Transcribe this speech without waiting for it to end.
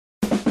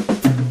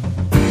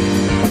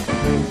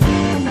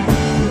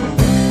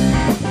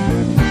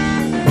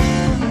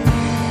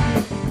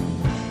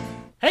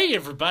Hey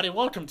everybody,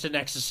 welcome to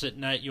Nexus at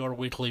Night, your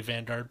weekly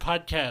Vanguard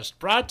podcast,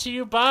 brought to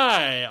you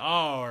by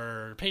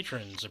our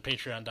patrons at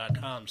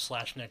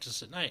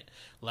patreon.com/Nexus at Night,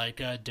 like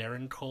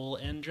Darren, Cole,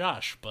 and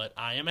Josh, but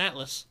I am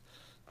Atlas.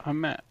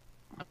 I'm Matt.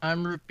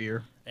 I'm Root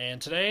Beer. And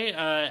today,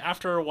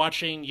 after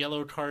watching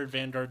Yellow Card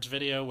Vanguard's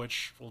video,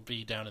 which will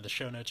be down in the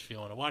show notes if you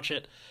want to watch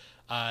it,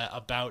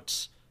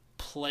 about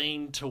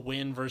playing to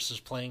win versus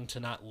playing to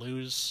not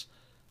lose,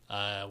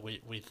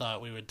 we thought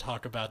we would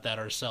talk about that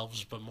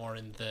ourselves, but more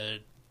in the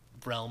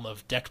realm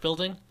of deck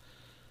building.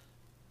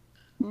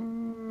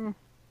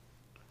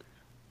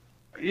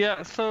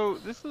 Yeah, so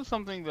this is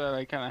something that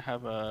I kind of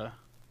have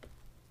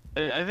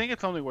I think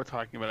it's something we're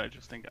talking about. I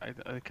just think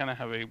I kind of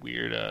have a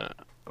weird.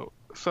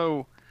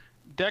 So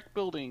deck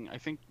building, I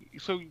think.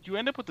 So you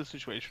end up with the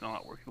situation a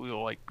lot where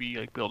you'll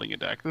be building a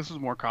deck. This is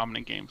more common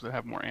in games that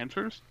have more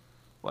answers,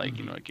 like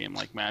a game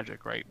like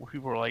Magic, right? Where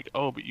people are like,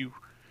 oh, but you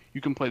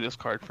can play this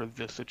card for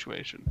this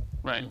situation,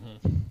 right?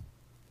 Mm-hmm.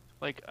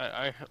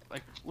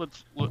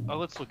 Let's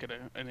look at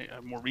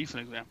a more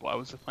recent example. I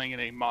was playing in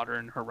a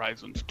Modern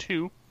Horizons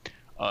 2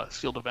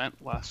 sealed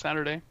event last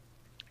Saturday,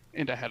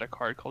 and I had a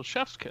card called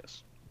Chef's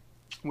Kiss,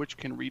 which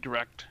can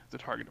redirect the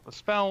target of a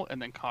spell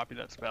and then copy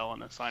that spell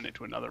and assign it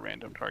to another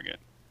random target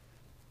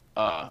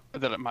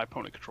that my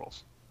opponent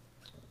controls.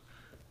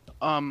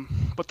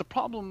 But the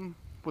problem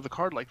with a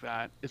card like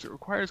that is it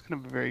requires kind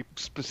of a very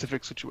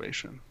specific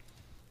situation.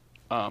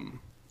 And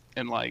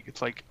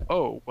it's like,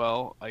 oh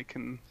well, I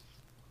can.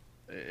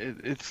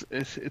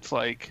 It's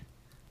like,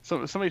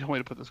 so somebody told me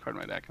to put this card in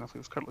my deck, and I was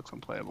like, this card looks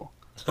unplayable.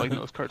 So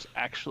no, this card's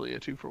actually a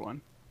 2-for-1,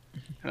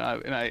 and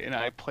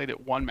I played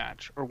it one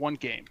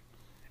game,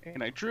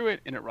 and I drew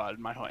it, and it rotted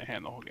my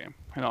hand the whole game,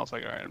 and I was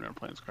like, all right, I'm never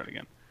playing this card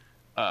again.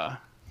 And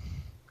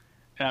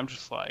I'm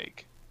just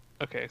like,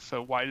 okay,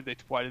 so why did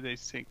they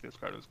think this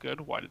card was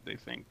good? Why did they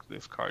think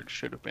this card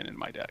should have been in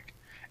my deck?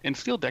 And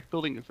Steel deck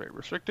building is very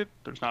restricted.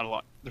 There's not a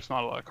lot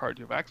of cards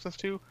you have access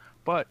to,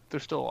 but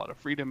there's still a lot of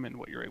freedom in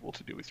what you're able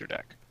to do with your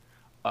deck.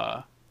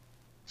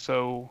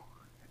 So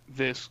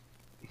this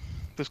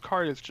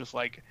card is just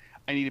like,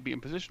 I need to be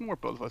in position where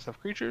both of us have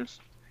creatures,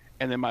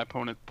 and then my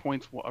opponent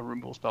points a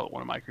removal spell at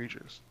one of my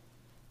creatures,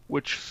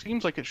 which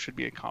seems like it should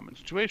be a common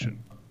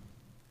situation.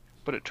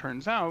 But it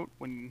turns out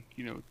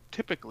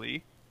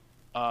typically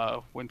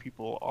when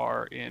people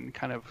are in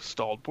kind of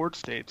stalled board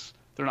states,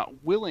 they're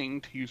not willing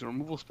to use a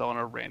removal spell on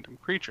a random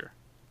creature.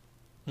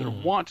 They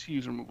want to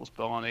use a removal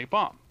spell on a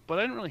bomb, but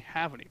I didn't really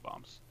have any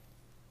bombs,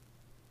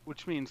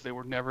 which means they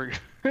were never.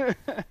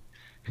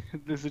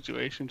 The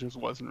situation just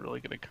wasn't really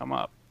going to come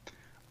up.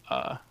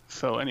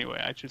 So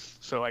anyway, I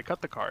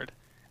cut the card,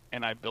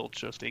 and I built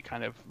just a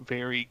kind of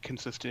very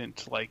consistent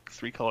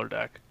 3-color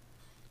deck,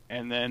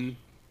 and then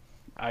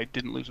I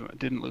didn't lose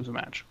a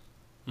match.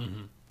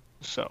 Mm-hmm.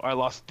 So I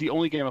lost. The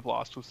only game I've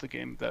lost was the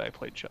game that I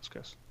played Chef's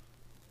Kiss.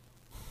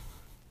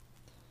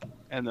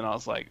 And then I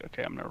was like,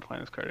 okay, I'm never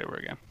playing this card ever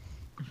again.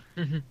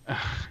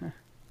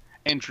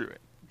 And drew it,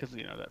 because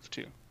that's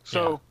 2.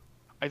 So yeah.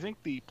 I think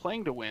the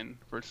playing to win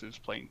versus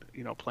playing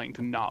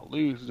to not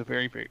lose is a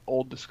very, very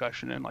old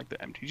discussion in the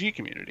MTG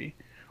community,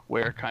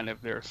 where kind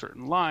of there are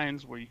certain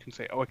lines where you can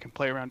say, oh, I can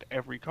play around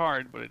every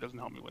card, but it doesn't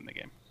help me win the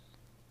game.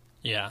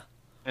 Yeah.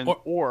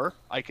 Or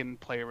I can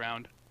play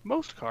around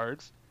most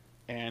cards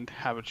and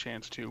have a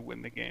chance to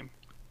win the game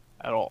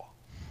at all.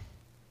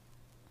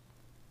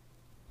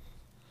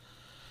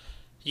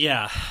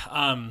 Yeah,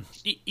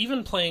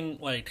 even playing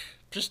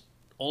just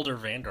older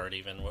Vanguard,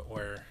 even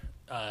where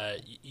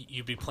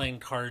you'd be playing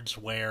cards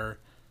where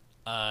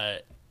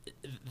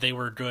they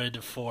were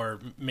good for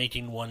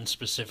making one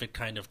specific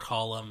kind of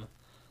column.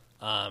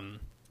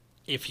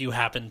 If you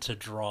happen to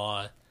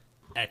draw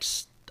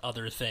X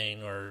other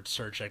thing or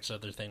search X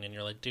other thing, and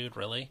you're like, dude,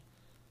 really?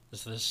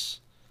 Is this?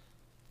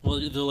 Well,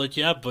 they're like,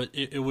 yeah, but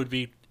it would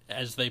be,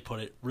 as they put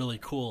it, really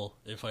cool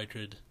if I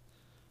could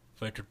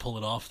pull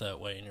it off that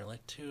way. And you're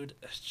like, dude,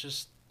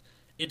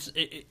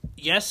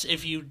 yes,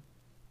 if you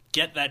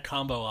get that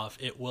combo off,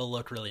 it will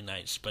look really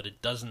nice, but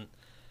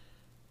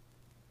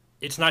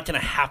it's not going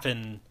to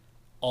happen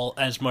all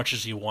as much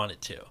as you want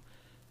it to.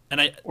 And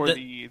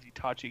the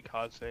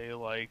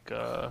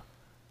Tachikaze,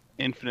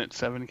 infinite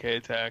 7k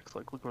attacks,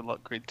 Liquid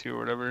Luck Grade 2 or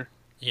whatever.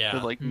 Yeah.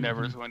 That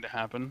never is going to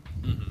happen.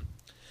 Mm-hmm.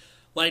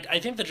 I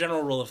think the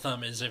general rule of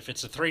thumb is if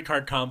it's a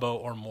 3-card combo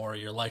or more,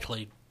 you're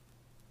likely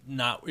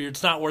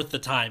it's not worth the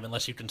time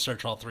unless you can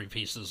search all 3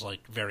 pieces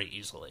very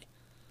easily.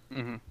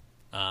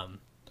 Mm-hmm.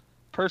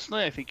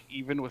 Personally, I think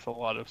even with a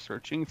lot of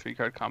searching,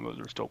 3-card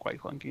combos are still quite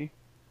clunky.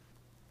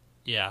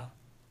 Yeah.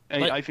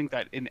 I think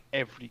that in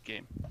every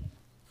game.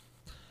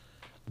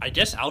 I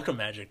guess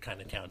Alchemagic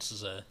kind of counts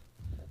as a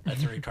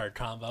 3-card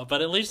combo,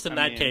 but at least in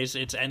that case,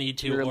 it's any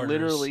 2 orders. You're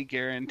literally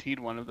guaranteed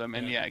one of them,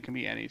 and it can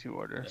be any 2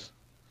 orders. Yeah.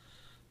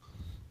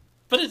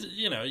 But it's,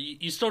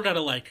 you still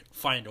gotta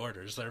find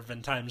orders. There have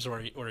been times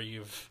where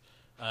you've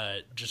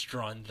just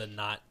drawn the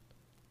not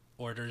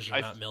orders or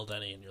not milled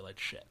any, and you're like,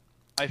 shit.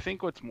 I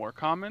think what's more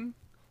common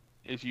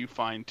is you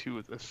find 2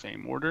 of the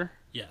same order.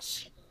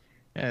 Yes.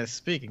 Yeah,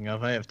 speaking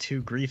of, I have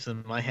 2 griefs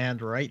in my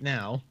hand right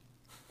now.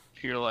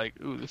 you're like,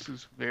 ooh, this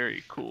is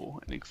very cool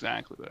and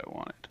exactly what I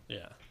wanted.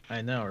 Yeah.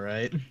 I know,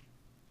 right?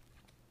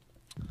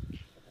 Yeah,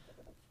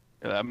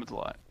 that happens a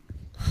lot.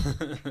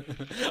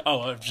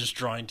 Oh, I'm just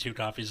drawing 2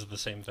 copies of the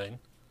same thing.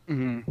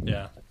 Mm-hmm.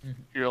 Yeah.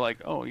 You're like,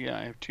 oh yeah,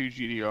 I have 2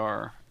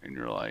 GDR, and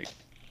you're like,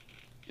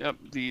 yep,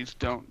 these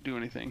don't do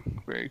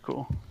anything. Very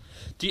cool.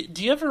 Do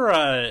you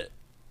ever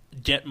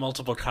get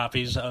multiple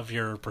copies of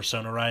your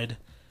Persona ride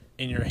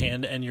in your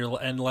hand,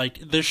 and like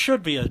this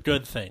should be a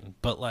good thing,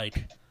 but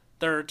like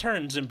there are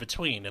turns in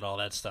between and all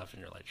that stuff,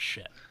 and you're like,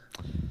 shit.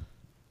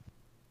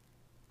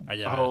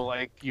 Oh,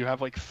 like you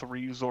have like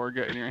 3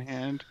 Zorga in your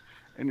hand,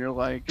 and you're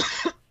like,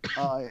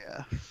 Oh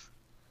yeah.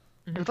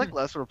 It's like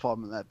less of a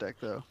problem in that deck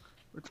though.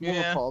 It's more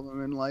of a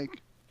problem in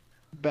like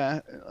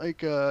I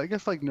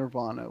guess like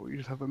Nirvana, where you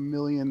just have a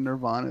million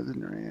Nirvanas in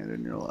your hand,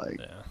 and you're like,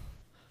 yeah.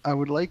 I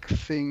would like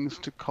things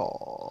to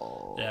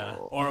call. Yeah,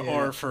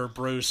 or for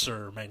Bruce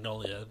or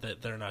Magnolia,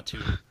 that they're not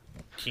too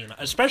keen,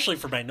 especially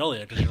for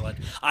Magnolia, because you're like,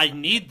 I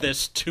need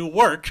this to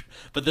work,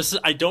 but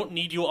I don't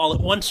need you all at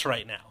once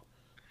right now.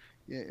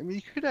 Yeah, I mean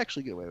you could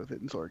actually get away with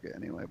it in Zorga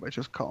anyway by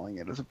just calling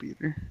it as a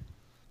beater.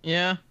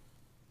 Yeah.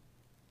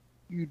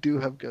 You do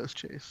have Ghost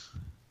Chase.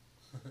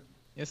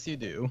 Yes, you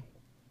do.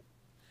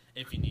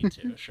 If you need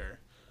to, sure.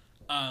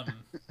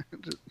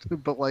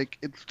 But like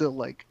it's still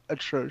like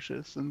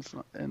atrocious and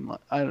like,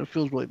 I don't know, it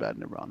feels really bad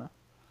in Nirvana.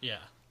 Yeah.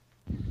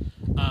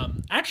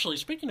 Actually,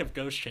 speaking of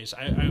Ghost Chase,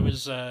 I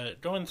was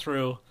going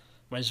through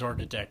my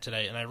Zorga deck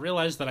today, and I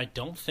realized that I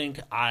don't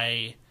think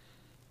I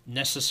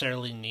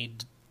necessarily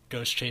need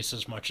Ghost Chase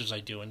as much as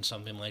I do in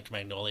something like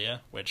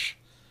Magnolia, which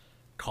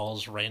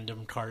calls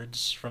random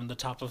cards from the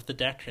top of the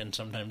deck, and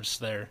sometimes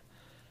they're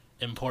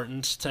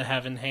important to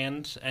have in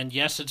hand. And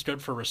yes, it's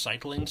good for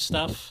recycling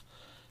stuff,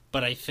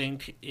 but I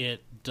think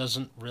it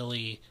doesn't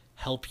really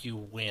help you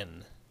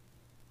win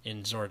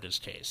in Zorga's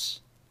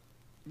case.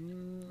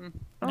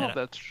 Oh,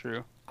 that's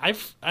true. I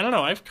don't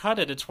know, I've cut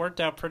it. It's worked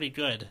out pretty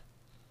good.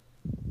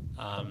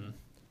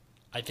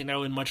 I think I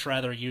would much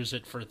rather use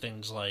it for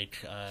things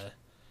like,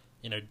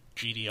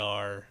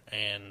 GDR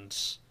and,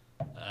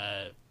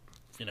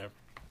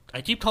 I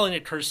keep calling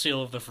it Cursed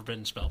Seal of the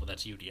Forbidden Spell, but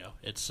that's Yu-Gi-Oh!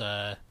 It's,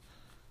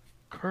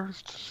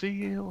 Cursed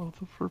Seal of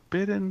the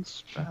Forbidden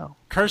Spell.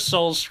 Cursed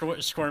Souls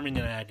Squirming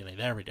in Agony.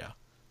 There we go.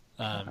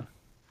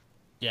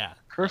 Yeah.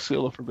 Cursed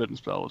Seal of the Forbidden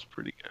Spell was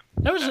pretty good.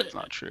 That's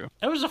not true.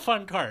 It was a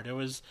fun card. It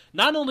was,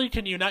 not only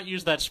can you not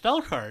use that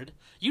spell card,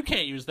 you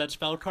can't use that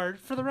spell card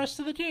for the rest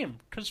of the game,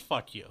 because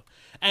fuck you.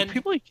 And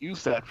people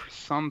use that for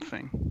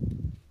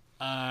something.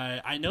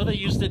 I know they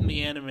used it in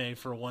the anime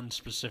for one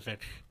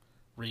specific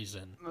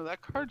reason. No,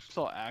 that card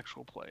saw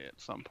actual play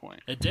at some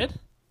point. It did?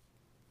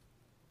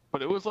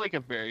 But it was like a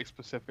very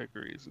specific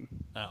reason.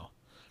 Oh.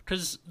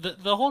 Because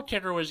the whole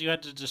kicker was you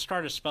had to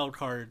discard a spell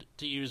card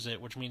to use it,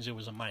 which means it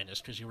was a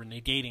minus, because you were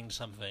negating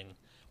something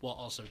while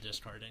also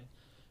discarding.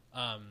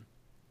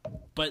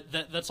 But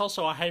that's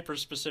also a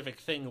hyper-specific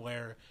thing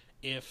where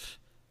if...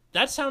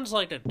 That sounds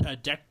like a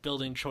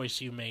deck-building choice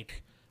you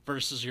make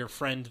versus your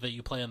friend that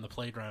you play on the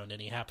playground,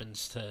 and he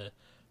happens to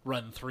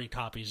run 3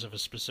 copies of a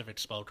specific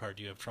spell card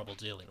you have trouble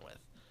dealing with.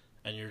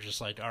 And you're just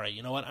like, alright,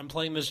 you know what? I'm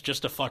playing this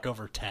just to fuck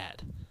over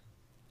Tad.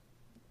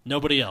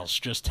 Nobody else,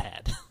 just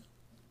Tad.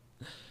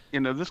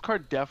 This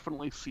card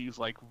definitely sees,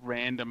 like,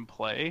 random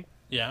play.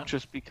 Yeah.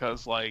 Just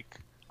because, like,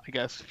 I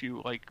guess if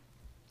you, like...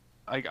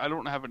 I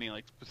don't have any,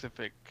 like,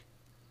 specific,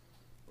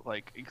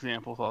 like,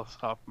 examples off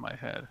the top of my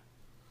head.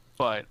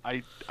 But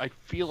I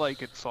feel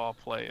like it saw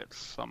play at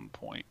some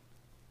point.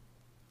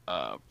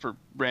 For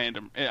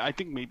random... I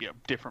think maybe a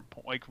different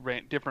point,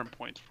 like, different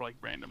points for, like,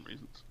 random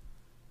reasons.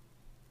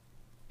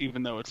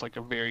 Even though it's, like,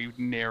 a very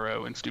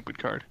narrow and stupid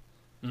card.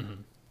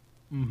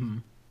 Mm-hmm. Mm-hmm.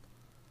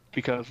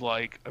 Because,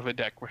 like, if a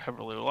deck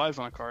heavily relies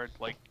on a card,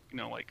 like,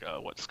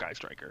 Sky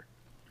Striker.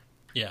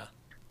 Yeah.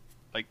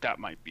 Like, that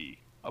might be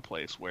a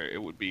place where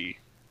it would be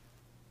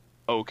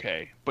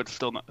okay, but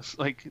still not,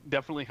 like,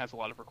 definitely has a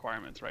lot of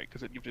requirements, right?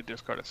 Because you have to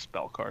discard a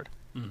spell card.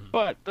 Mm-hmm.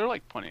 But they're,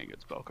 like, plenty of good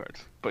spell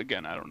cards. But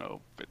again, I don't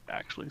know if it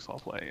actually saw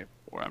play,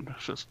 or I'm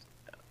just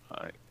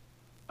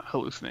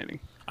hallucinating.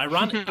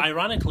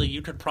 Ironically,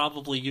 you could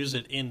probably use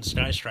it in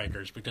Sky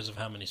Strikers because of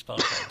how many spell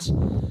cards.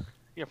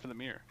 Yeah, for the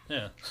mirror.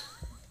 Yeah.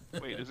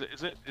 Wait, is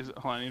it?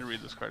 Hold on, I need to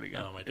read this card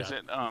again. Oh my god.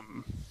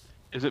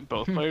 Is it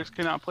both players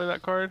cannot play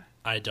that card?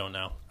 I don't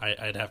know.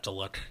 I'd have to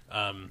look.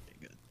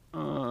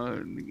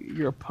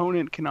 Your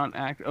opponent cannot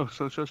act. Oh,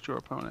 so it's just your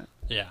opponent.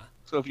 Yeah.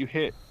 So if you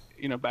hit,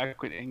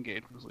 back when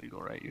Engage was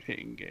legal, right? You'd hit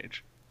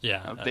Engage.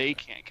 Yeah. Now, they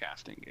can't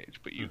cast Engage,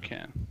 but you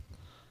can.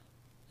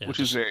 Yeah, which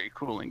is very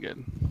cool and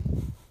good.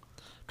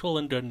 Cool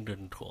and good and good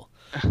and cool.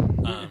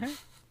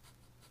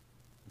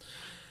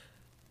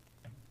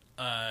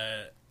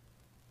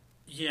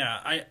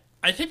 Yeah,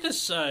 I think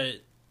this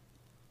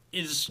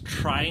is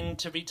trying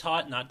to be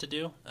taught not to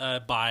do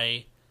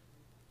by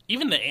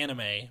even the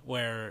anime,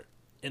 where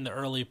in the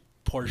early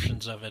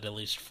portions of it, at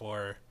least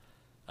for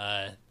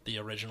the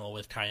original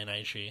with Kai and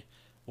Aichi,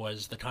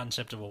 was the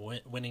concept of a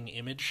winning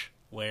image,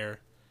 where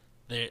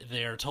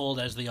they are told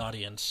as the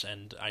audience,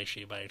 and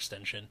Aichi by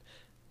extension,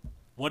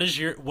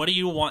 what do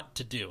you want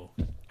to do?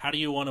 How do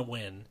you want to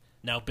win?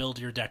 Now build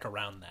your deck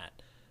around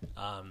that,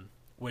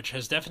 which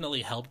has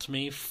definitely helped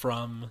me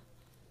from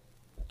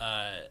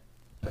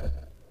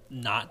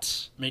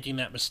not making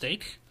that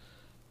mistake.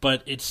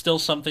 But it's still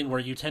something where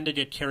you tend to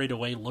get carried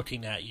away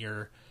looking at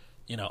your,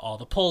 all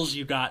the pulls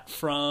you got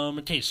from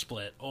a case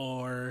split,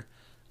 or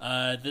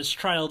this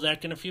trial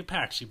deck in a few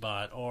packs you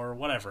bought, or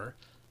whatever.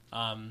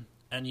 And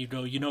you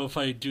go, if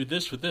I do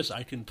this with this,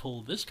 I can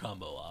pull this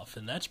combo off,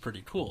 and that's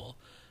pretty cool.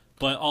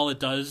 But all it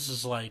does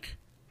is,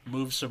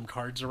 move some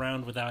cards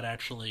around without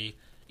actually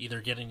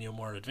either getting you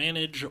more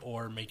advantage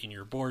or making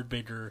your board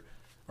bigger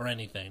or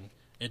anything.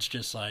 It's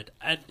just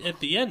at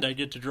the end, I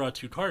get to draw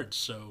 2 cards,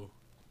 so,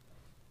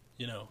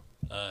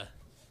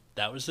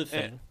 that was the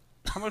thing.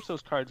 How much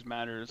those cards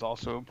matter is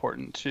also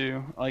important,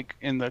 too,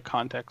 in the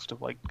context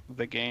of,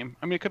 the game.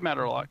 I mean, it could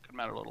matter a lot, it could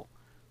matter a little.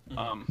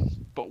 Mm-hmm.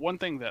 But one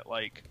thing that,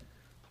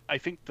 I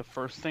think the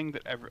first thing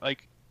that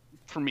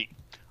for me,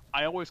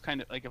 I always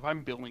kind of, if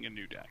I'm building a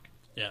new deck.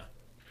 Yeah.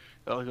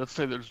 Let's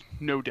say there's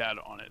no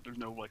data on it, there's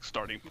no,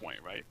 starting point,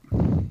 right?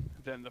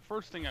 Then the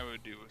first thing I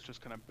would do is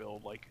just kind of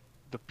build,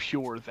 the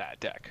pure that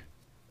deck.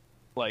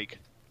 If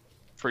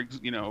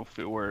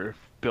it were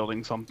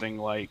building something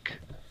like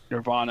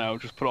Nirvana,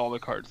 just put all the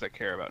cards that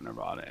care about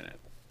Nirvana in it.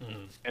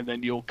 Mm-hmm. And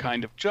then you'll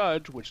kind of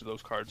judge which of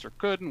those cards are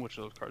good and which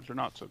of those cards are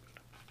not so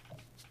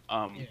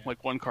good.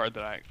 One card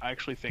that I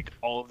actually think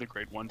all of the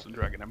grade 1s in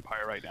Dragon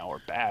Empire right now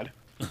are bad.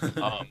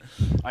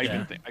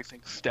 I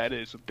think Stead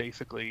is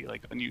basically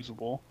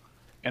unusable,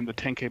 and the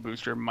 10k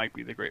booster might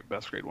be the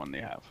best grade 1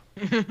 they have,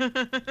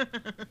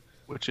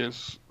 which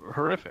is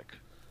horrific.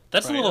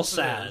 That's right? a little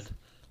sad.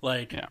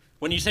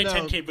 When you say No,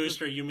 10k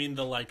booster, you mean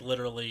the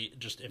literally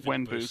just if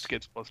When it boosts. boost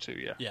gets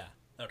 +2, yeah. Yeah.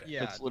 Okay.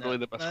 Yeah, It's literally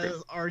the best That grade.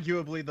 is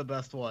arguably the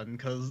best one,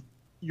 because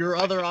your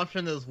other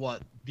option is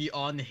what? Be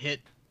on hit,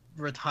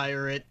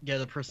 retire it,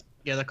 get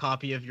a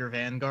copy of your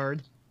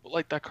Vanguard.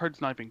 But that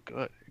card's not even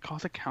good. It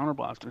costs a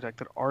counterblast attack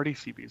that already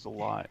CBs a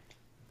lot.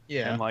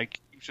 Yeah. And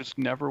you just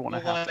never want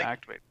to Well, have to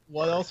activate.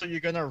 What else are you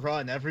gonna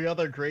run? Every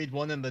other grade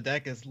 1 in the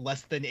deck is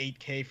less than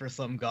 8k for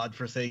some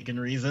godforsaken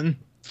reason.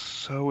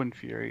 So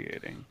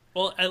infuriating.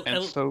 Well,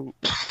 And so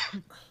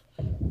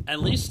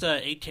at least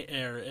 8k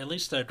or at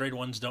least grade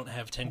 1s don't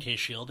have 10k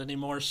shield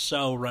anymore,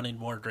 so running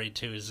more grade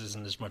 2s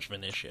isn't as much of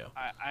an issue.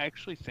 I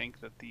actually think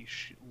that the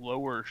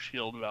lower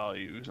shield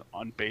values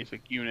on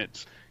basic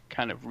units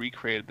kind of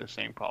recreated the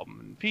same problem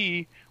in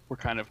V, where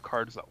kind of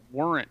cards that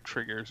weren't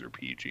triggers or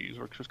PGs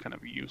were just kind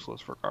of useless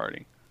for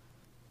guarding.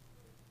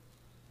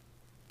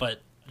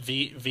 But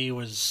V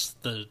was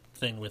the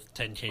thing with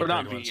 10k Or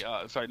not grade V,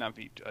 1s. not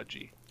V,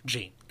 G.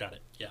 G, got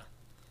it. Yeah.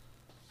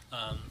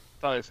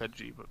 Thought I said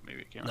G, but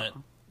maybe it came No, out.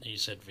 you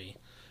said V.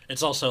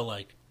 It's also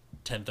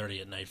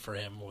 10:30 at night for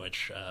him,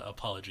 which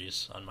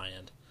apologies on my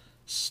end.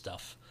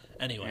 Stuff.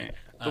 Anyway,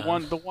 The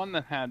one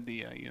that had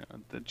the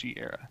the G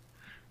era.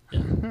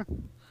 Yeah.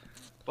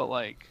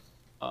 But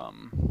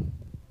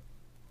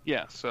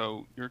yeah.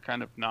 So you're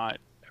kind of not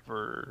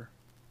ever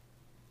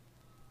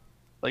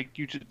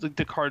you just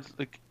the cards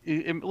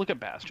look at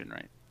Bastion,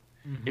 right?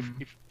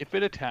 Mm-hmm. If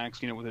it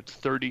attacks, with its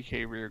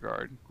 30k rear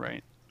guard,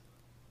 right?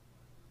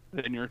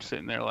 Then you're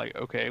sitting there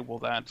okay, well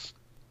that's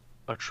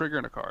a trigger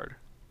and a card,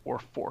 or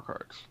 4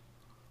 cards.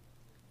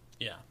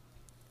 Yeah.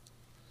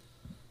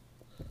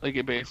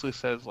 It basically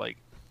says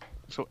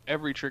so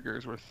every trigger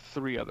is worth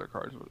 3 other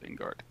cards within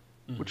guard,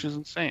 which is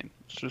insane.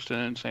 It's just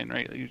an insane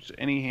rate.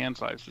 Any hand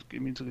size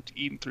it means it's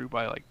eaten through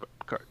by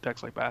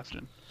decks like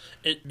Bastion.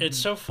 It's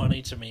so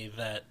funny to me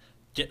that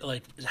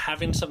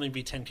having something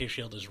be 10k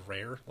shield is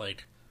rare.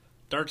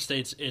 Dark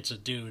States, it's a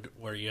dude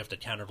where you have to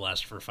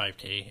counterblast for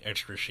 5k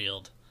extra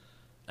shield,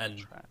 and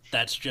Trash.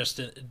 that's just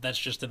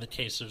in the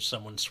case of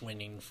someone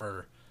swinging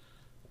for,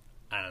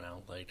 I don't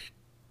know,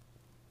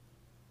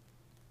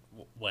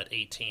 what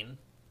 18?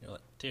 You're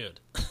like, dude,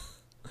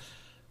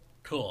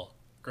 cool,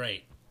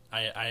 great.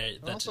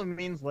 It That's also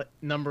means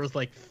numbers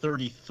like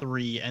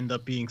 33 end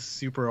up being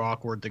super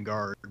awkward to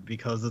guard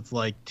because it's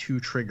 2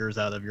 triggers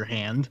out of your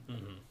hand.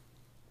 Mm-hmm.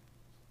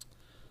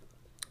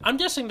 I'm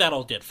guessing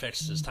that'll get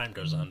fixed as time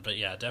goes on, but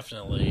yeah,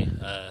 definitely.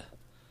 I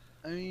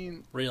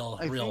mean, real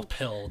think-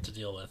 pill to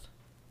deal with.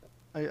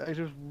 I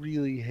just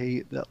really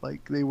hate that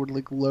they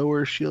would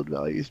lower shield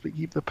values but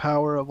keep the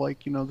power of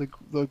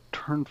the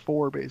turn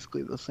 4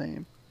 basically the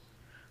same.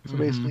 So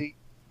basically,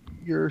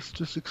 you're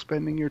just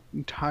expending your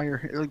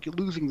entire you're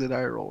losing the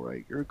die roll,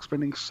 right? You're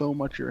expending so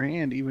much of your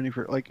hand, even if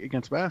you're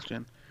against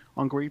Bastion.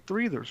 On grade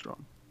 3, they're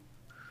strong.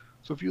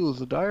 So if you lose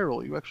the die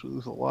roll, you actually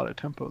lose a lot of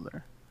tempo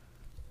there.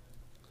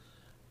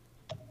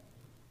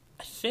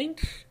 I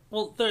think.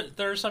 Well,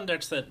 there are some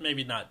decks that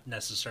maybe not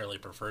necessarily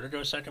prefer to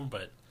go second,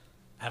 but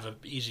have an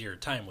easier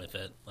time with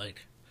it.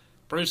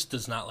 Bruce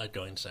does not like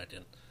going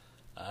second.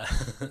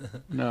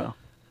 No.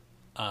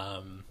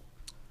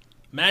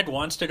 Mad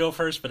wants to go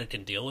first, but it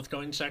can deal with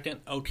going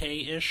second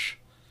okay-ish.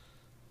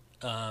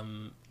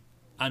 I'm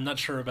not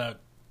sure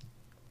about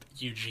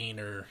Eugene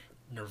or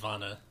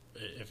Nirvana,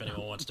 if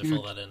anyone wants to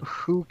fill that in.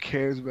 Who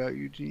cares about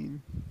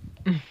Eugene?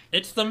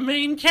 It's the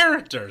main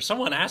character.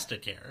 Someone has to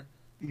care.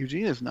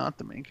 Eugene is not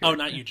the main character. Oh,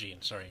 not Eugene.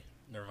 Sorry,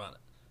 Nirvana.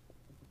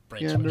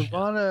 Brain Yeah, switch,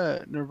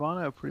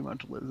 Nirvana pretty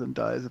much lives and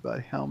dies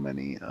about how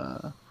many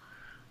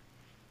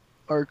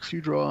arcs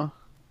you draw.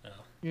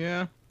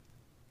 Yeah.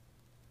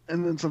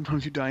 And then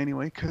sometimes you die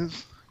anyway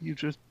because you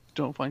just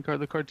don't find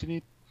the cards you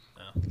need.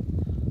 Oh.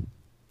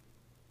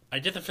 I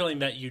get the feeling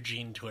that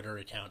Eugene Twitter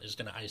account is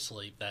going to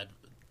isolate that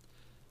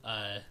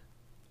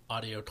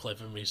audio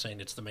clip of me saying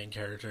it's the main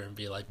character and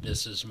be like,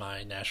 "This is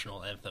my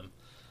national anthem."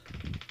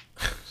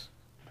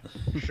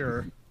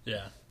 Sure.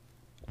 Yeah.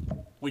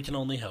 We can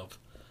only hope.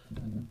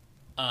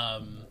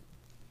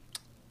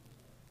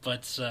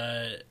 But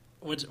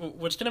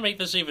what's going to make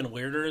this even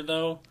weirder,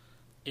 though,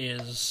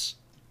 is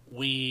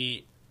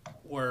we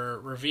were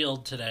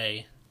revealed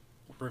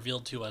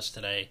to us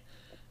today,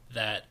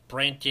 that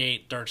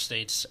Brantgate, Dark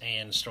States,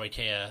 and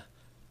Stoicheia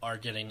are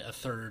getting a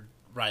third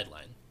ride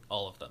line.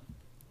 All of them.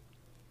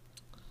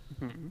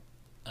 Mm-hmm.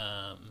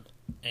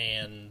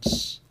 And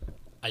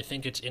I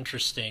think it's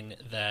interesting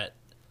that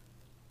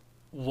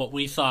what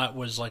we thought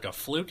was like a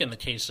fluke in the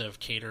case of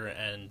Cater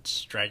and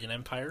Dragon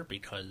Empire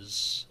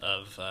because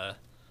of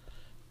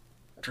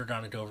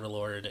Dragonic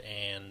Overlord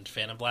and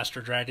Phantom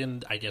Blaster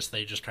Dragon, I guess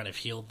they just kind of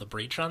healed the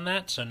breach on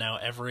that, so now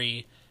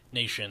every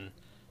nation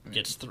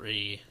gets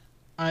 3.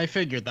 I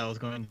figured that was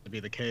going to be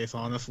the case,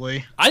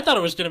 honestly. I thought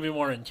it was going to be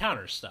more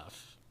encounter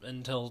stuff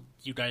until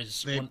you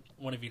guys,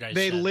 one of you guys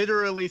They said,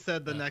 literally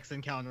said the next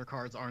encounter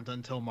cards aren't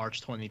until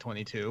March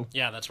 2022.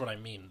 Yeah, that's what I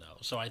mean, though.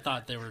 So I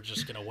thought they were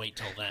just going to wait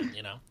till then,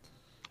 you know?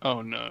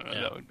 Oh no,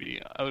 Yeah. that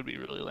would be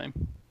really lame.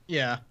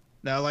 Yeah.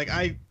 No, like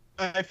I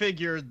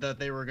figured that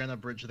they were gonna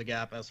bridge the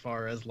gap as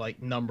far as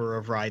like number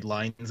of ride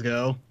lines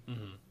go.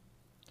 Mm-hmm.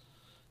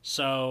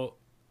 So,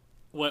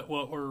 what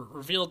were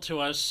revealed to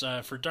us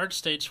for Dark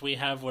States, we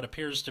have what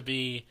appears to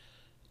be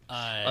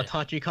A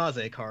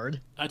Tachikaze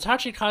card. a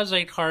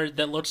Tachikaze card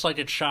that looks like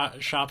it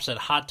shops at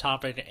Hot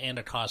Topic and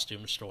a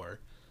costume store,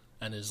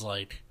 and is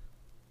like,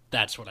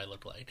 that's what I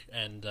look like.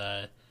 And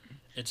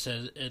it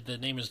says the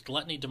name is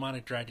Gluttony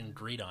Demonic Dragon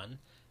Greedon,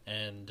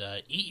 and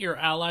eat your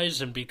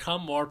allies and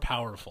become more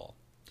powerful.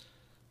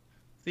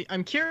 See,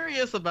 I'm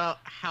curious about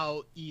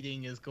how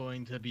eating is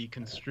going to be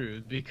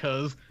construed,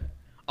 because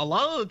a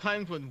lot of the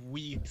times when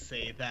we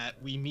say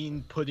that, we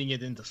mean putting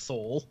it into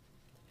soul.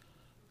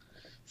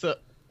 So,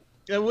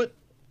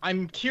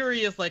 I'm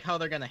curious like how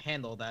they're going to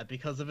handle that,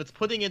 because if it's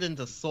putting it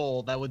into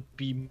soul, that would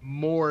be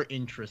more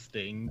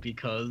interesting,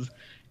 because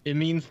it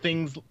means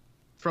things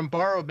from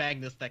Borrow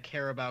Magnus that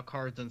care about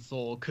cards and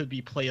soul could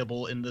be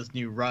playable in this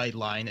new ride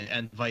line,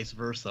 and vice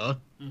versa.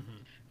 Mm-hmm.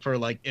 For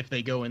like if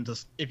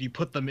you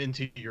put them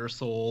into your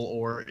soul,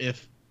 or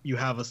if you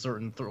have a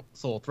certain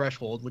soul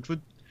threshold, which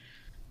would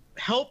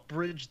help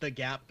bridge the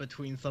gap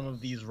between some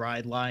of these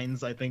ride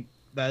lines. I think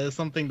that is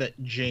something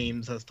that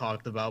James has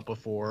talked about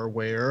before,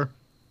 where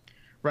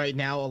right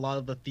now a lot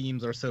of the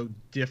themes are so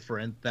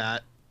different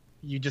that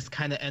you just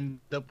kind of end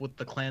up with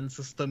the clan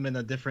system in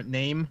a different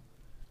name.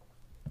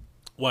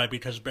 Why?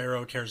 Because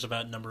Barrow cares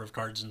about number of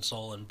cards in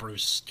soul, and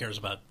Bruce cares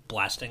about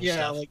blasting Yeah,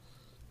 stuff? like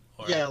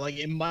yeah, like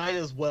it might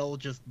as well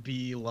just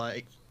be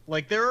like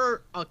there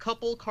are a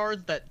couple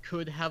cards that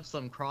could have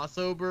some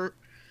crossover,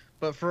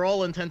 but for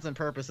all intents and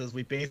purposes,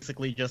 we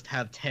basically just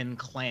have 10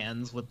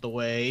 clans with the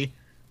way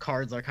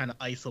cards are kind of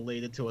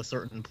isolated to a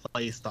certain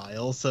play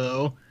style.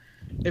 So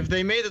if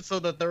they made it so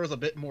that there was a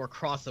bit more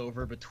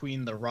crossover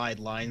between the ride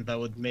lines, that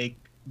would make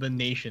the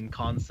nation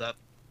concept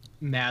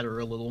matter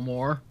a little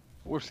more.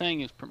 What we're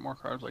saying is print more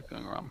cards like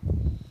Gungram.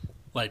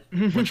 Like,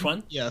 which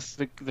one? Yes,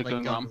 The like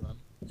Gungram. Gundam.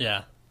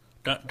 Yeah.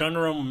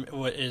 Gunrum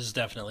is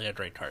definitely a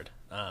great card.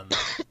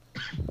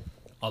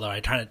 Although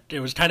it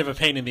was kind of a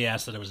pain in the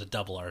ass that it was a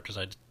double art, because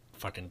I'd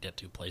fucking get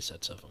 2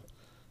 playsets of them.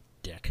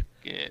 Dick.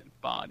 Get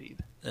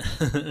bodied.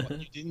 What,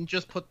 you didn't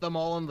just put them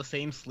all in the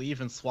same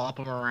sleeve and swap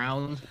them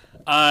around?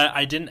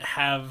 I didn't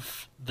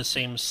have the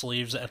same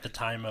sleeves at the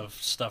time of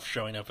stuff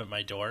showing up at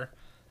my door,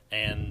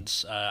 and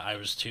I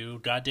was too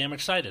goddamn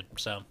excited,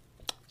 so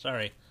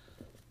sorry.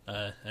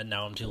 And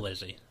now I'm too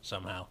lazy,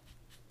 somehow,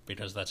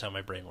 because that's how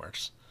my brain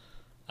works.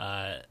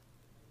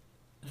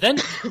 Then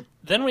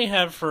we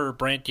have for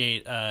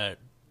Brantgate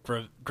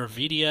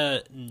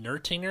Gravidia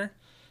Nertinger,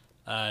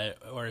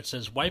 where it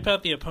says wipe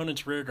out the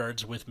opponent's rear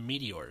guards with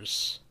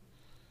meteors.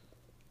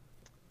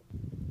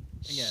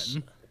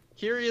 Again,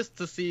 curious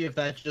to see if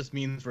that just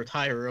means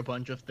retire a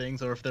bunch of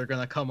things, or if they're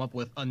gonna come up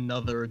with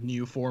another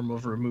new form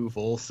of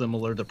removal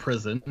similar to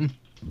prison.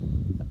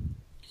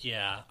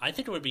 Yeah, I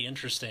think it would be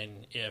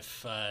interesting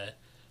if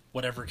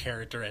whatever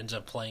character ends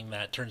up playing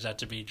that turns out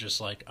to be just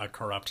like a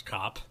corrupt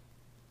cop,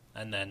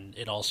 and then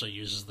it also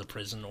uses the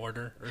prison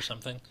order or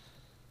something.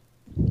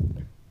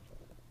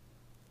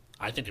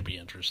 I think it'd be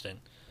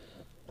interesting.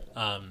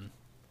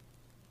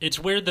 It's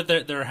weird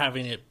that they're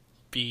having it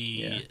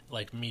be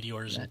like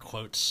meteors in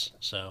quotes.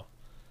 So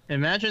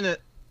Imagine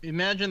that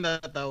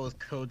was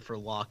code for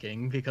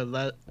locking,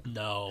 because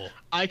no,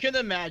 I can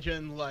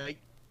imagine like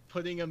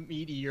putting a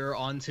meteor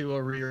onto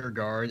a rear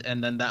guard,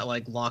 and then that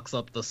like locks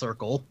up the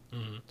circle.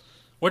 mm-hmm.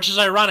 Which is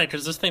ironic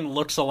because this thing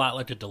looks a lot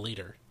like a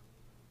deleter.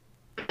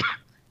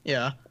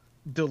 Yeah,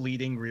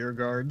 deleting rear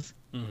guards.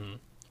 Mm-hmm.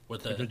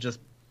 With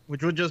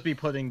Which would just be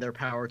putting their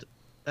power to...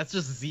 That's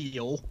just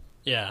zeal.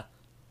 Yeah.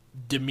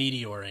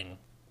 Demeteoring.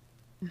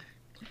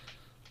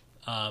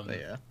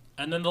 Yeah.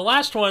 And then the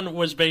last one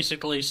was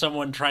basically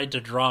someone tried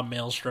to draw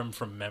Maelstrom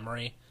from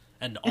memory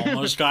and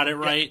almost got it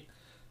right.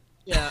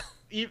 Yeah.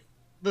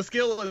 The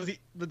skill is...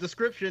 The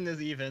description is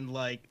even,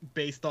 like,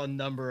 based on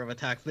number of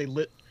attacks.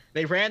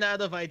 They ran out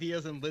of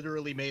ideas and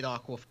literally made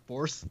Aqua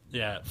Force.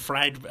 Yeah.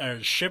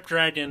 Ship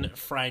Dragon,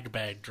 Frag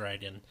Bag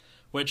Dragon.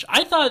 Which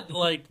I thought,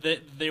 like,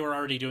 they were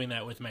already doing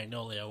that with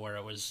Magnolia, where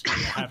it was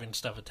having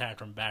stuff attacked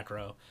from back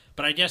row.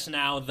 But I guess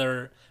now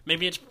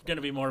maybe it's going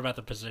to be more about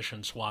the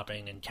position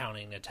swapping and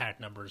counting attack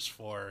numbers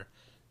for,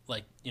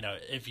 like,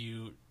 if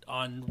you,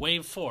 on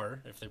Wave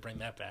 4, if they bring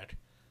that back.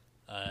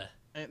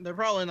 And they're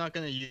probably not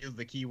going to use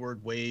the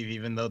keyword wave,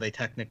 even though they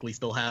technically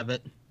still have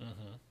it.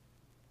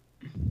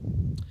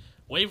 Mm-hmm.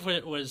 Wave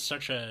was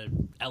such a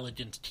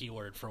elegant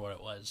keyword for what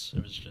it was.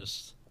 It was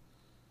just...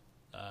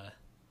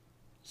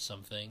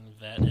 something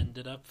that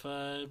ended up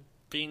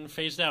being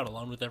phased out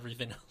along with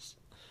everything else,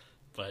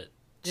 but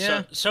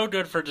yeah. so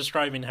good for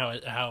describing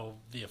how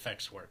the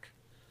effects work.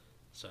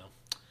 So,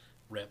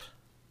 rip.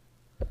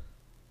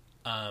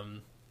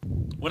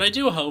 What I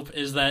do hope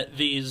is that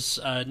these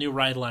new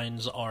ride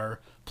lines are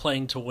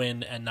playing to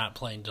win and not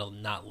playing to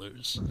not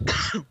lose.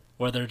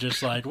 Where they're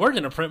just like, we're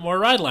going to print more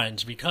ride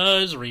lines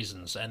because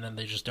reasons, and then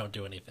they just don't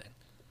do anything.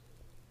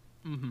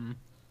 Mm-hmm.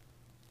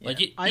 Like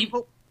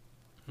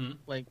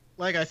yeah,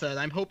 like I said,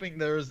 I'm hoping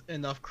there's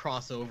enough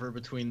crossover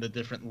between the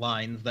different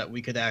lines that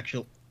we could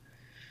that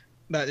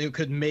it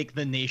could make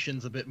the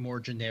nations a bit more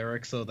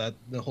generic, so that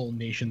the whole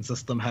nation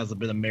system has a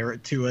bit of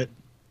merit to it.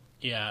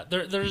 Yeah,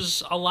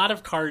 there's a lot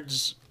of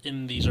cards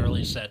in these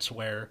early sets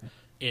where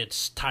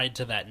it's tied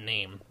to that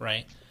name,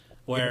 right?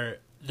 Where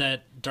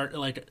that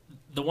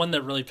the one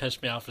that really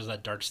pissed me off is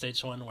that Dark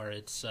States one, where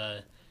it's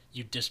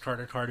you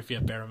discard a card if you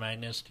have Barrow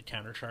Magnus to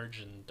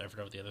countercharge, and I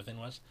forgot what the other thing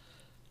was.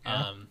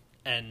 Yeah.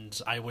 And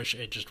I wish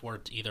it just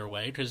worked either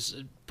way,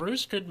 because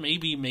Bruce could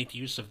maybe make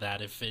use of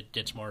that if it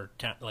gets more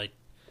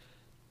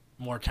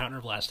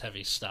counterblast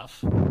heavy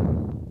stuff.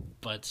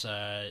 But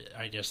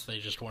I guess they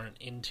just weren't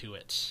into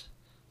it,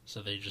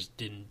 so they just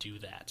didn't do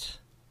that.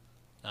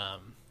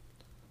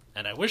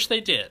 And I wish they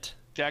did.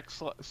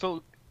 Decks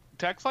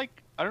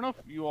like, I don't know if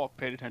you all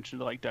paid attention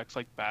to like decks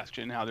like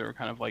Bastion, how they were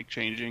kind of like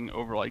changing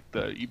over like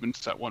the even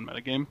set one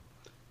metagame.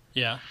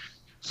 Yeah.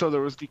 So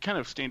there was the kind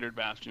of standard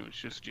Bastion, which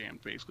just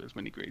jammed basically as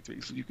many grade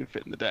 3s as you could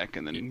fit in the deck,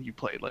 and then you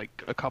played like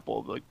a couple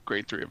of like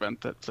grade 3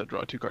 events that said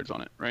draw 2 cards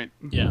on it, right?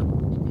 Yeah.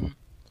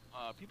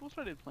 People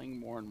started playing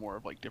more and more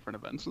of like different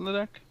events in the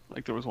deck.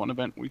 Like there was one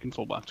event where you can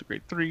soul blast a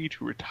grade 3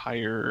 to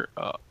retire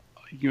a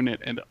unit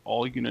and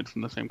all units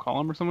in the same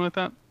column or something like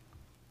that.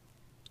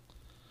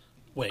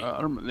 Wait. I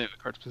don't remember the name of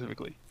the card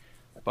specifically,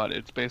 but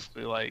it's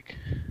basically like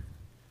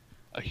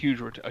a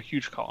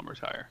huge column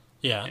retire.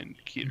 Yeah. And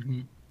key.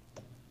 Mm-hmm.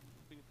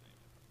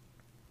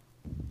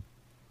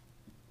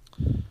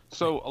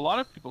 So a lot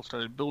of people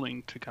started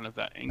building to kind of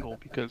that angle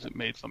because it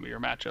made some of your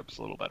matchups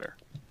a little better.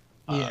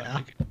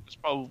 Yeah. It's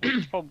probably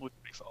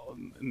pretty solid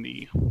in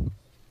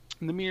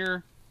the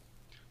mirror.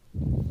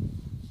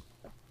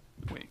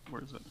 Wait,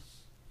 where is it?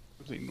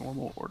 It was a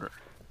normal order.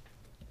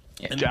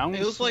 Yeah. Down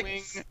it was swing,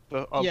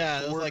 it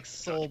was like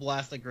Soul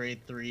Blast a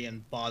grade 3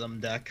 and bottom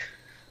deck.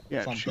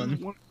 Yeah,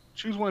 something.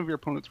 choose one of your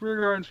opponent's rear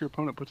guards. Your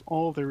opponent puts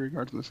all of their rear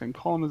guards in the same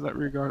column as that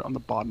rear guard on the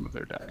bottom of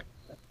their deck.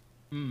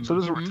 So it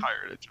doesn't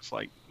retire it, just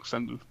like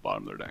sends them to the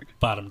bottom of their deck.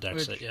 Bottom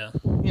decks it, yeah.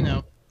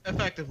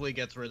 Effectively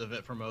gets rid of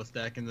it for most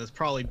deck, and is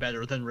probably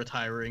better than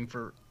retiring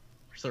for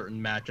certain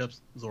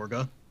matchups.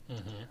 Zorga.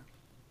 Mm-hmm.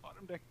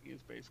 Bottom decking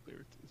is basically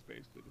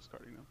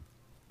discarding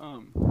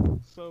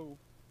them. So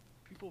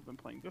people have been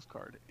playing this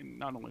card, and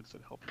not only does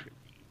it help you get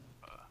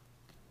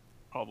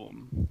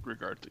problem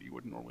regards that you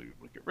wouldn't normally be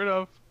able to get rid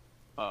of,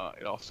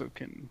 it also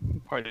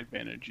can quite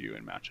advantage you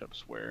in matchups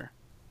where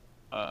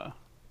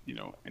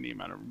any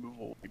amount of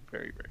removal will be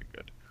very, very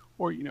good.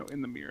 Or,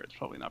 in the mirror, it's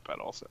probably not bad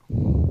also.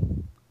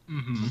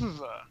 Mm-hmm.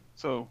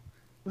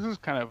 This is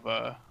kind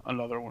of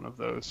another one of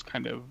those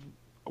kind of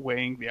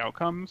weighing the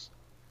outcomes.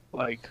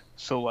 I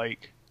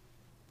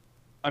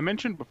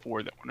mentioned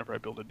before that whenever I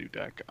build a new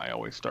deck, I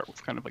always start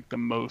with kind of like the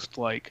most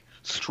like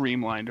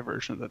streamlined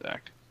version of the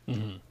deck.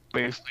 Mm-hmm.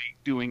 Basically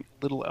doing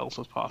little else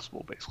as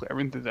possible. Basically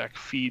everything in the deck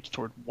feeds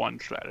toward one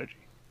strategy.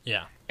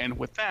 Yeah. And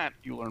with that,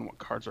 you learn what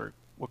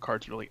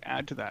cards really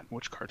add to that, and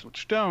which cards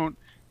which don't,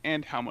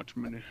 and how much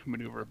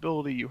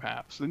maneuverability you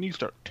have. So then you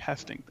start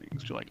testing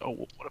things. You're like, oh,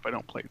 well, what if I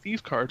don't play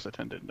these cards that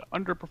tend to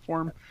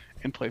underperform,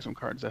 and play some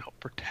cards that help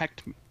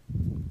protect me?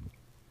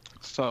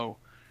 So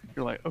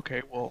you're like,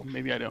 okay, well,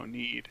 maybe I don't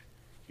need,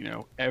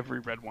 every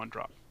red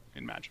 1-drop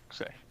in Magic,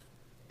 say.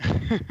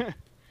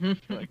 You're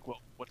like,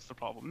 well, what's the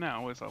problem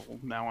now?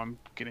 Now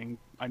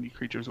I need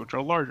creatures which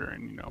are larger,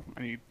 and,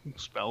 I need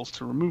spells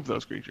to remove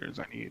those creatures.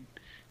 I need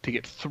to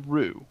get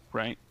through,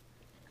 right?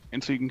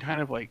 And so you can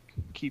kind of like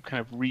keep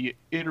kind of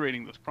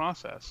reiterating this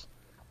process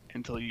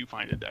until you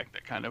find a deck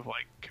that kind of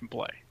like can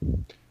play.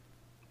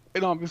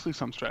 And obviously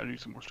some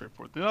strategies are more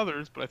straightforward than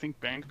others, but I think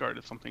Vanguard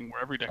is something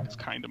where every deck is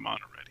kind of mono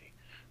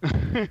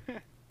ready.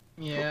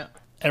 Yeah.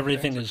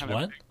 Everything is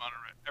what?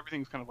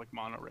 Everything's kind of like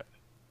mono red.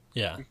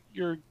 Yeah.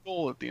 Your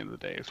goal at the end of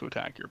the day is to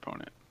attack your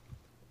opponent.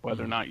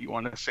 Whether or not you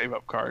want to save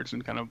up cards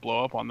and kind of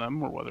blow up on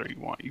them, or whether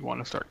you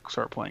want to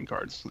start playing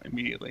cards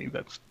immediately,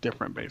 that's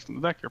different based on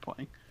the deck you're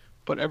playing.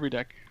 But every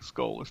deck's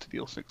goal is to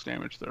deal 6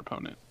 damage to their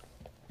opponent.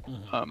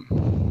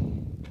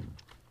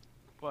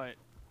 But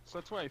so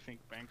that's why I think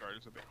Vanguard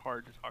is a bit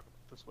hard to talk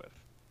about this with.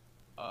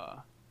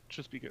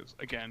 Just because,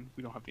 again,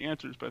 we don't have the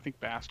answers, but I think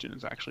Bastion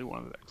is actually one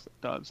of the decks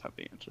that does have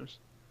the answers.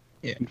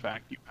 Yeah. In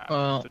fact, you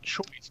have the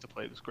choice to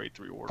play this grade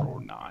 3 order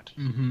or not.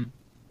 Mm-hmm.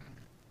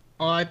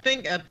 Well, I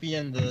think at the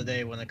end of the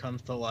day, when it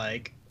comes to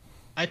like,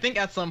 I think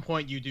at some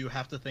point you do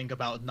have to think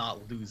about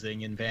not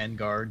losing in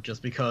Vanguard,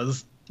 just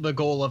because the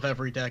goal of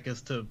every deck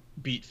is to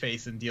beat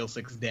face and deal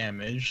 6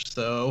 damage.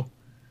 So,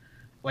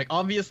 like,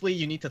 obviously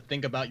you need to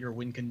think about your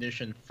win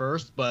condition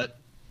first, but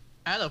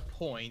at a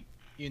point,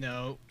 you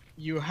know,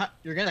 you're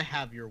gonna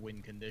have your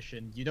win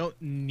condition. You don't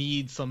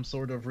need some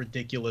sort of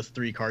ridiculous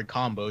 3-card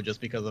combo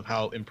just because of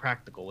how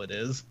impractical it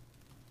is.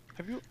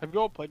 Have you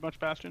all played much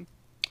Bastion?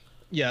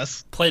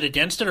 Yes. Played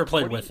against it or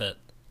played with it?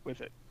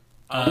 With it.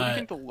 What do you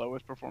think the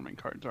lowest performing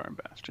cards are in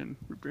Bastion,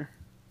 Root Beer?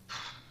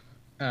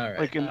 All right.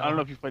 Like, I don't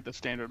know if you've played the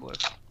standard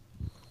list.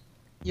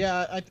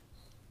 Yeah,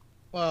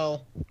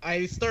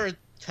 I started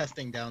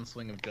testing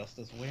Downswing of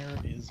Justice. Where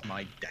is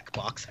my deck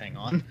box? Hang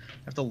on.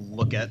 I have to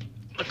look at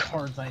the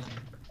cards I need.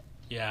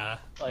 Yeah.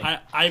 Like...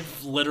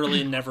 I've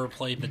literally never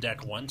played the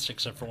deck once,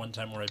 except for one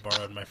time where I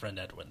borrowed my friend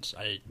Edwin's.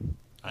 I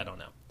don't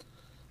know.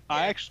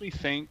 I actually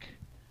think,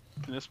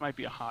 and this might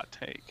be a hot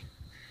take,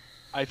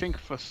 I think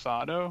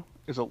Fasado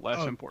is a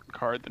less important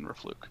card than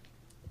Refluke.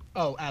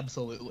 Oh,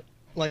 absolutely.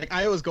 Like,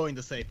 I was going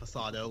to say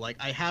Fasado. Like,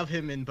 I have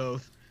him in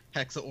both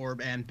Hexa Orb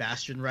and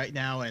Bastion right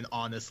now, and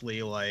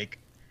honestly, like,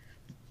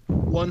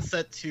 1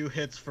 set 2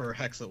 hits for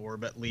Hexa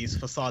Orb at least.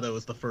 Fasado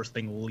is the first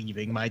thing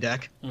leaving my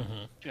deck.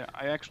 Mm-hmm. Yeah,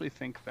 I actually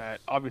think that,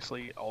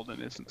 obviously,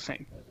 Alden is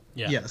insane.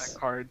 Yeah. Yes.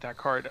 That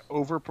card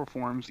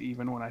overperforms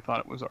even when I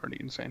thought it was already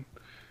insane.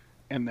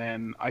 And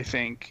then I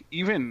think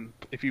even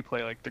if you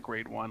play like the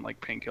grade 1, like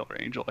Painkiller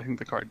Angel, I think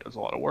the card does a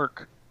lot of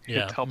work.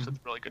 Yeah. It helps with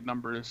really good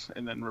numbers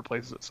and then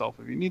replaces itself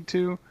if you need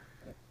to.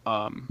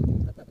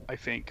 I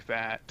think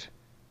that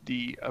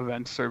the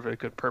events serve a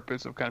good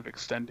purpose of kind of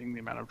extending the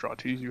amount of draw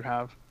twos you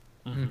have.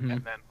 Mm-hmm.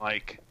 And then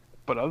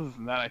but other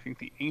than that, I think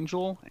the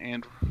Angel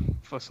and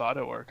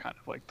Fasado are kind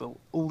of like the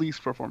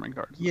least performing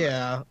cards.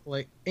 Yeah,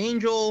 like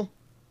Angel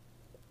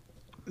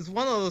is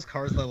one of those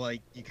cards that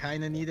like you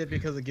kind of need it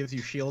because it gives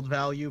you shield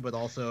value, but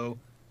also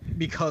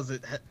because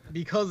it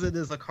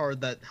is a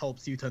card that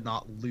helps you to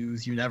not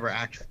lose. You never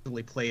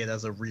actually play it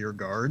as a rear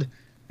guard.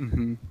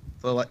 Mm-hmm.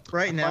 So like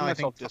right now, I find I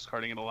myself think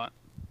discarding it a lot.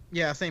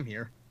 yeah, same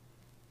here.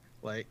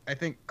 Like I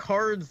think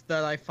cards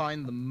that I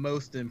find the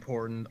most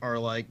important are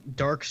like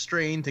Dark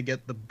Strain to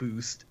get the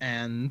boost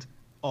and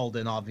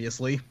Alden,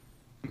 obviously.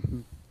 Mm-hmm.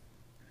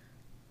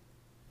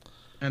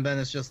 And then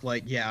it's just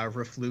like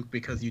Refluke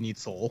because you need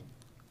Soul.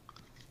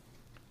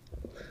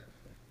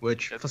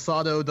 Which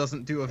Fasado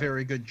doesn't do a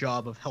very good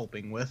job of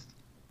helping with.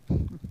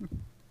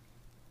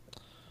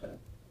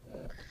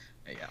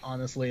 Yeah,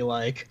 honestly,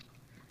 like,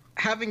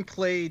 having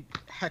played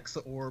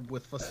Hexa Orb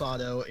with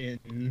Fasado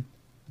in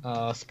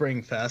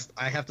Springfest,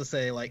 I have to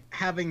say, like,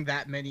 having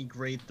that many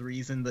grade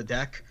 3s in the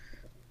deck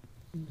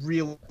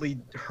really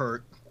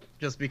hurt,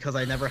 just because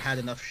I never had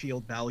enough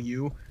shield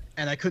value,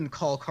 and I couldn't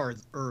call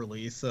cards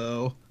early,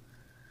 so,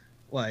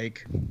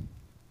 like,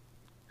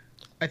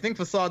 I think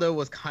Fasado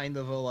was kind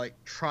of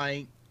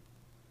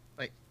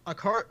a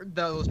card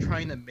that was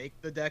trying to make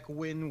the deck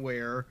win,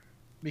 where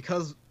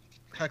because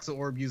Hexa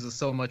Orb uses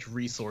so much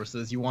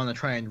resources, you want to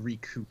try and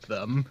recoup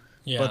them.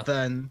 Yeah. But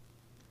then,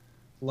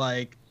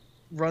 like,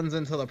 runs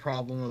into the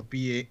problem of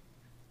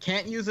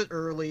can't use it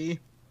early,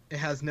 it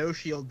has no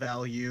shield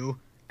value,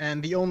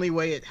 and the only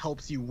way it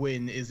helps you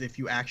win is if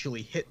you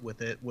actually hit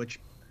with it, which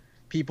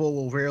people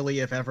will rarely,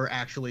 if ever,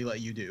 actually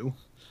let you do.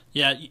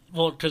 Yeah,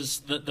 well,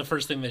 because the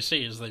first thing they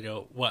see is they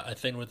go, what, a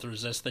thing with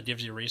resist that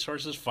gives you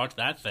resources? Fuck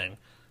that thing.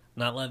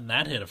 Not letting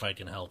that hit if I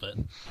can help it.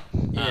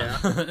 Yeah.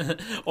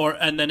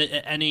 And then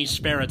any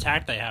spare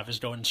attack they have is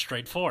going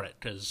straight for it,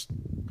 because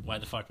why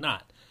the fuck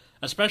not?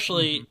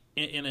 Especially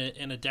in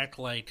a deck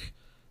like,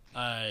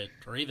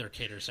 or either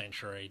Cater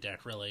Sanctuary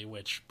deck, really,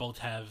 which both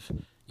have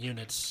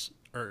units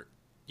that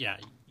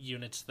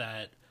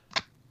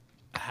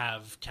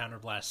have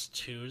Counterblast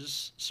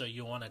 2s, so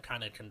you want to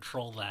kind of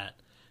control that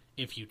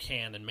if you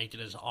can and make it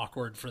as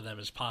awkward for them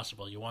as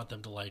possible. You want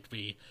them to, like,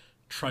 be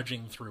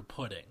trudging through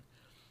pudding.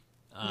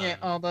 Yeah,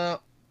 although,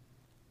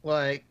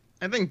 like,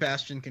 I think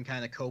Bastion can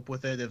kind of cope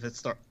with it if it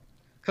starts...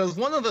 Because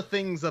one of the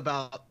things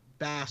about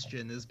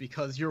Bastion is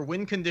because your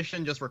win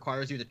condition just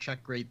requires you to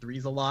check grade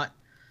 3s a lot,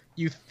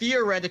 you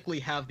theoretically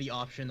have the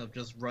option of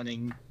just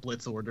running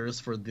Blitz orders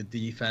for the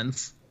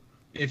defense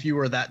if you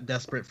were that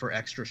desperate for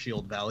extra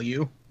shield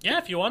value. Yeah,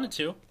 if you wanted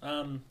to.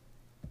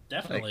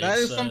 Definitely. That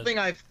is something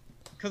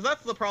because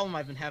that's the problem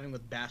I've been having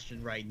with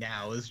Bastion right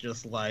now, is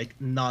just, like,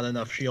 not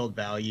enough shield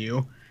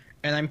value.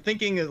 And I'm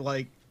thinking,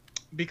 like,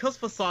 because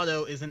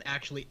Fasado isn't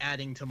actually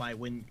adding to my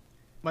win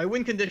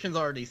condition's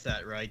already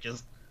set, right?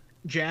 Just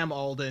jam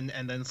Alden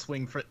and then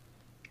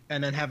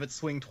and then have it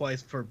swing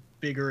twice for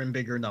bigger and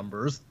bigger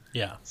numbers.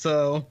 Yeah.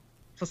 So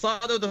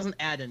Fasado doesn't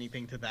add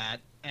anything to that,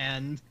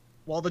 and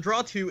while the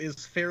draw 2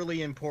 is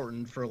fairly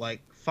important for,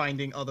 like,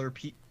 finding other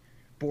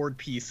board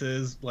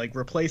pieces, like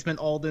replacement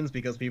Aldens,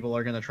 because people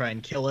are going to try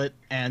and kill it,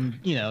 and,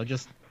 you know,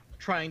 just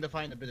trying to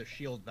find a bit of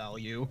shield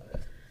value,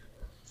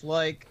 it's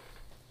like,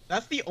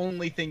 that's the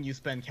only thing you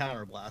spend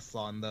counterblasts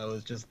on, though,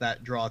 is just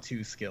that draw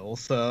 2 skill.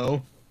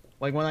 So,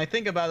 like, when I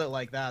think about it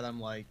like that, I'm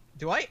like,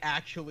 do I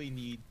actually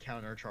need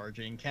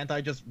countercharging? Can't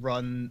I just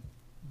run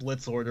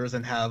Blitz orders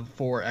and have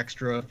 4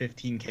 extra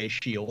 15k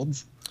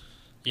shields?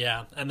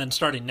 Yeah, and then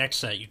starting next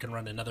set, you can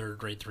run another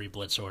grade 3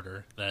 Blitz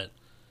order that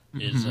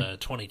is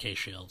 20k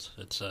shield.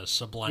 It's a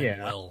Sublime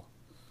Will.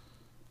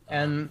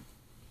 And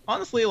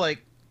honestly,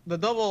 like, the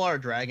Double R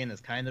Dragon is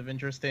kind of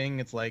interesting.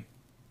 It's like,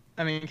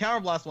 I mean,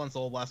 Counterblast 1,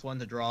 Soul Blast 1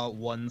 to draw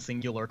one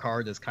singular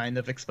card is kind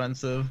of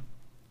expensive.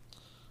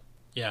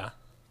 Yeah.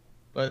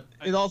 But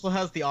it also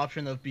has the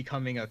option of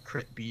becoming a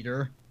crit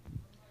beater.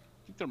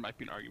 I think there might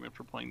be an argument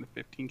for playing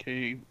the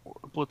 15k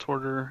Blitz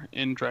order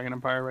in Dragon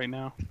Empire right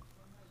now,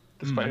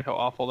 despite how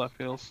awful that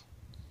feels.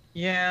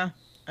 Yeah,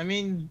 I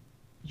mean,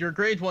 your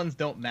grade 1s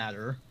don't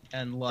matter,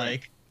 and,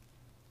 like,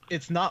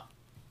 it's not...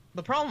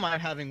 The problem I'm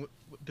having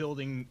with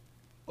building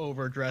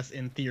Overdress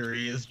in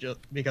theory is just,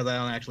 because I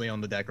don't actually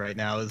own the deck right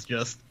now, is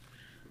just,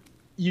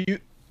 you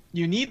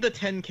need the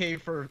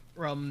 10k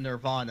from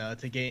Nirvana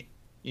to gain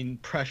in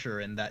pressure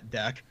in that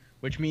deck,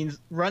 which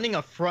means running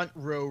a front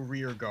row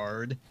rear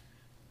guard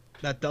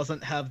that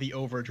doesn't have the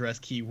Overdress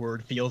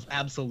keyword feels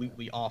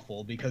absolutely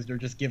awful, because you're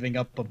just giving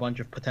up a bunch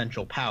of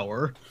potential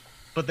power.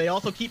 But they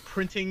also keep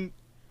printing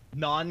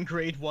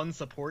non-grade 1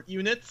 support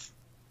units.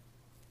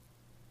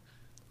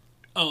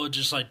 Oh,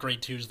 just like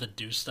grade 2s that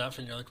do stuff,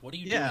 and you're like, what are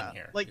you doing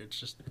here? Like, it's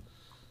just...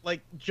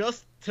 like,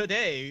 just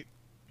today,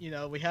 you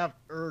know, we have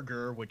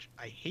Urger, which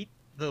I hate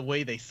the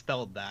way they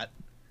spelled that.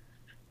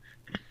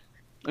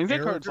 I think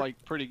that card's,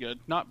 like, pretty good.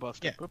 Not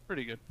busted, but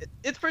pretty good.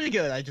 It's pretty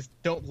good. I just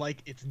don't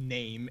like its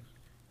name.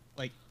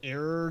 Like,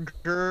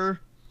 Urger.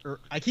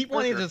 I keep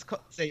wanting to just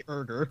say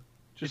Urger.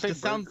 Just say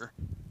sounds. Burger.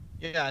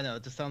 Yeah, I know.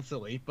 It just sounds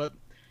silly. But,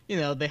 you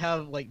know, they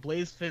have, like,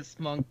 Blaze Fist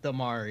Monk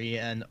Damari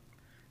and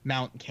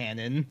Mount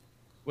Cannon.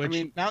 Which, I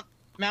mean,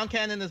 Mount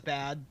Cannon is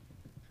bad.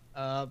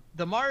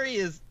 Damari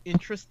is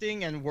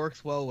interesting and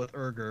works well with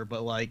Urger,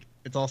 but, like,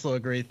 it's also a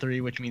grade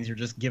 3, which means you're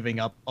just giving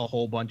up a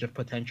whole bunch of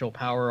potential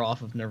power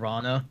off of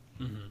Nirvana.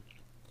 Mm-hmm.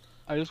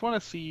 I just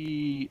want to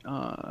see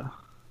at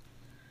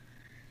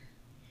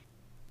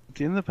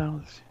the end of the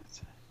battle.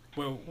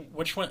 Well,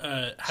 which one?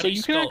 How so do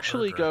you can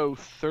actually Urger? go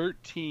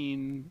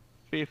 13,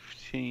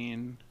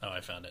 15. Oh, I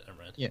found it. I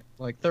read. Yeah,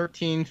 like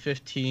 13,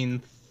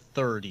 15,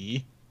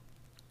 30.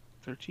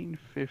 13,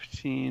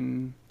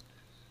 15,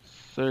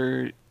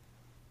 30.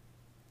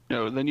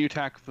 No, then you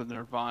attack the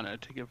Nirvana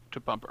to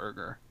bump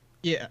Urger.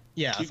 Yeah.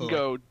 You so can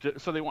go.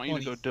 So they want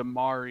you 20. to go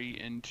Damari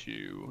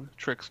into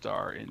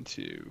Trickstar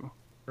into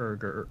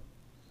Urger.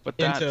 But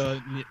that's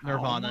Into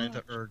Nirvana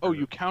into Urger. Oh,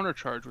 you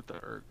countercharge with the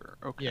Urger.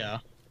 Okay. Yeah.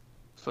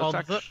 So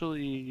it's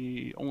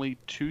actually only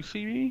 2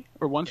 CB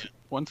or 1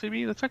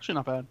 CB. That's actually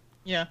not bad.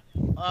 Yeah.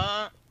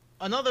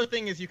 Another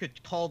thing is you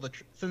could call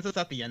since it's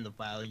at the end of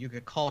battle, you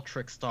could call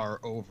Trickstar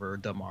over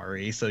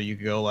Damari, so you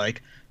could go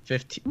like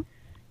 15.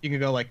 You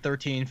can go like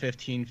 13,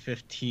 15,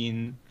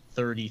 15,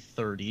 30,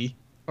 30,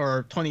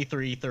 or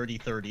 23, 30,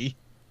 30.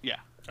 Yeah.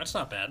 That's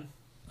not bad.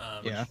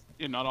 Yeah,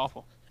 not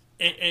awful.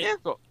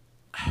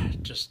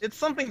 It's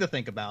something to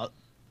think about.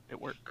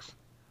 It works.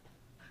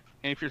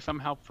 And if you're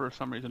somehow, for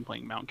some reason,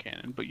 playing Mount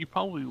Cannon, but you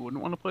probably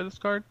wouldn't want to play this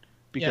card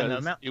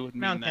because it would mean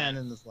Mount that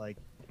Cannon is like,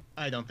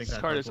 I don't think this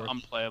that card is works.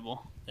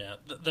 unplayable. Yeah,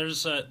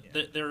 there's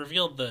they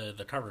revealed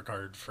the cover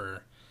card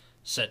for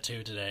set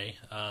 2 today,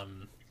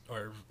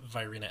 or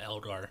Virina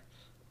Elgar,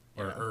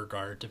 or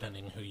Urgar,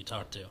 depending who you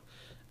talk to,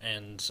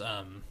 and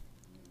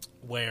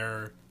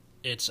where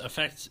its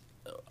effect.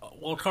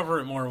 We'll cover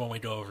it more when we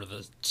go over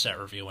the set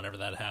review, whenever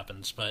that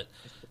happens. But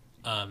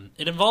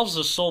it involves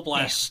a Soul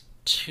Blast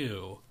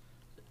 2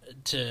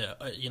 to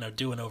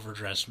do an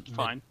overdress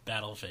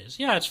battle phase.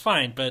 Yeah, it's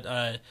fine, but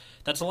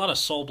that's a lot of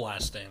Soul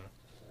Blasting.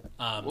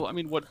 Well, I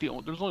mean,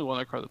 there's only one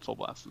other card that's Soul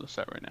Blast in the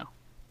set right now.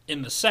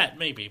 In the set,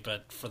 maybe,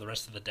 but for the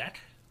rest of the deck?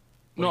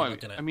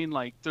 I mean,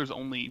 like, there's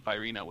only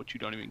Virina, which you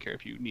don't even care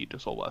if you need to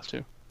Soul Blast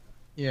to.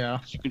 Yeah.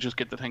 So you can just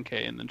get the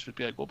 10k and then just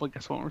be like, well, but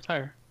guess I won't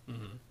retire.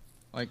 Mm-hmm.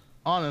 Like,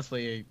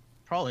 honestly,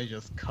 probably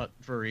just cut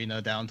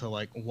Virina down to,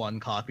 like, 1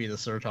 copy to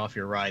search off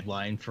your ride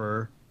line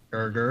for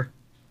Urger.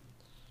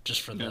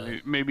 Just for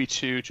maybe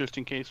 2, just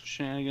in case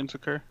shenanigans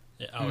occur.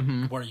 Yeah,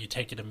 where you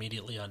take it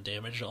immediately on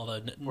damage, although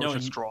or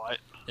just draw it.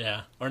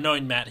 Yeah, or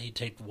knowing Matt, he'd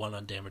take 1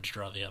 on damage,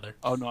 draw the other.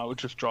 Oh no, I would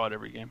just draw it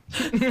every game.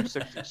 6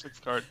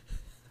 card.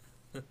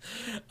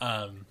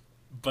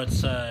 But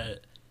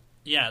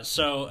Yeah,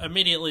 so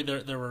immediately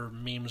there were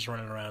memes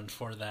running around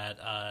for that.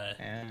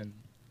 And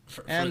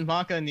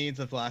Maka needs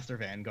a Blaster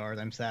Vanguard.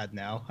 I'm sad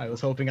now. I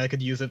was hoping I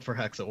could use it for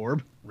Hexa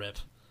Orb. Rip.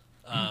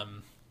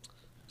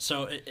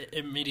 So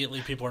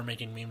immediately people were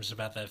making memes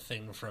about that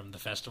thing from the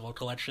festival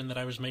collection that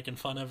I was making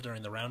fun of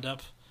during the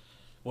roundup,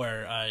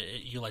 where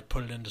you like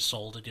put it into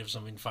Soul to give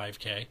something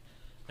 5k.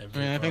 And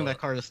I think that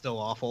card is still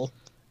awful.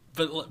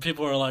 But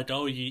people are like,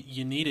 "Oh,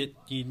 you need it.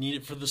 You need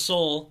it for the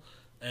Soul."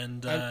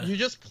 And you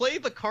just play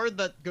the card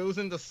that goes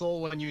into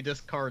Soul when you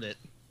discard it.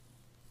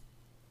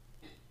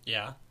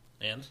 Yeah,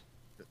 and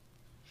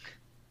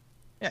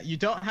yeah, you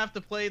don't have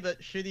to play that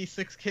shitty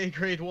 6k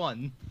grade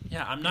 1.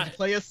 Yeah, I'm not.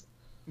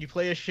 You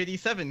play a shitty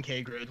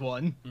 7k grade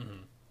 1. Mm-hmm.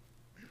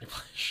 You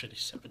play a shitty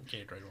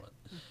 7k grade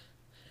 1.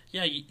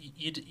 Yeah,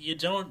 you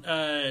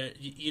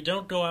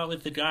don't go out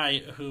with the guy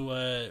who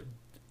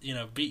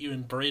beat you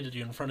and berated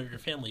you in front of your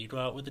family. You go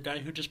out with the guy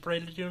who just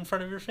berated you in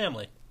front of your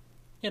family.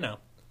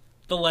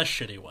 The less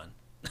shitty one.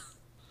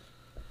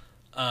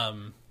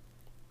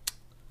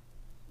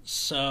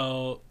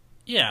 So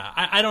yeah,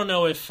 I don't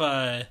know if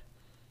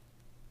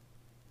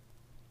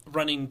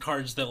running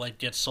cards that like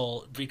get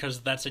sold,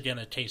 because that's again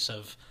a case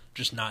of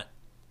just not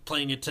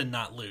playing it to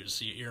not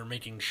lose. You're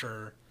making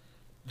sure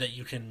that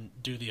you can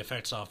do the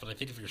effects off, but I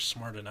think if you're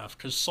smart enough,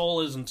 because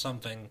Soul isn't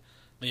something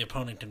the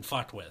opponent can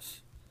fuck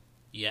with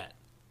yet.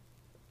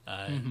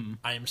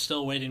 I am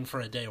still waiting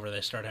for a day where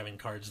they start having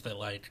cards that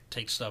like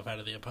take stuff out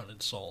of the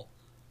opponent's Soul,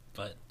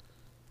 but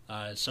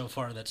so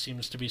far that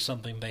seems to be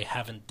something they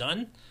haven't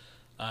done.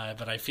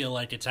 But I feel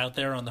like it's out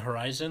there on the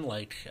horizon,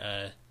 like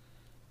a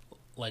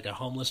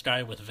homeless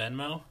guy with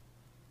Venmo.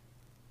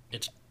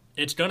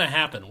 It's gonna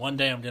happen one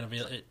day.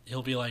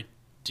 He'll be like,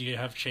 "Do you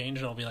have change?"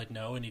 And I'll be like,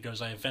 "No." And he goes,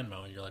 "I have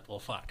Venmo." And you're like, "Well,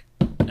 fuck."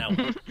 Now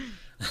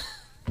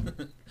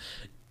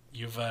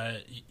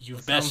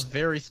you've sounds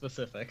very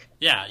specific.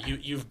 Yeah,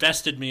 you've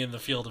bested me in the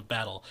field of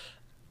battle.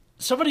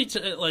 Somebody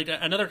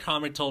another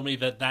comic told me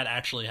that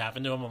actually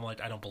happened to him. I'm like,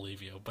 I don't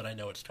believe you, but I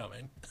know it's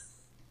coming.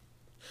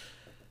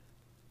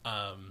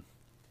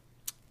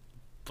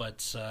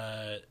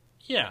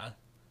 Yeah.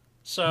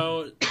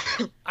 So,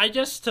 I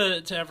guess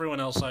to everyone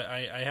else,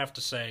 I have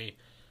to say,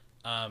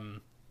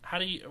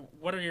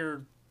 what are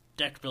your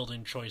deck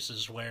building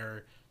choices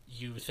where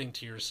you think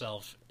to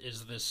yourself,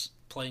 is this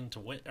playing to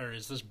win, or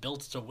is this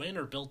built to win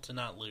or built to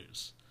not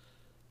lose?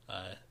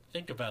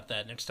 Think about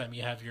that next time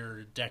you have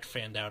your deck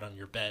fanned out on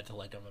your bed,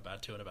 like I'm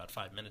about to in about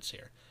 5 minutes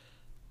here.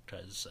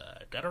 Because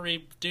gotta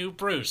redo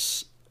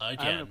Bruce again.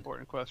 I have an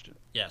important question.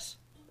 Yes.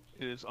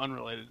 It is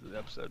unrelated to the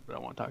episode, but I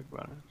want to talk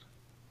about it.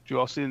 Did you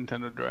all see the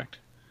Nintendo Direct?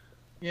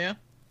 Yeah.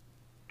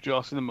 Did you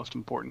all see the most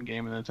important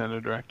game in the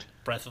Nintendo Direct?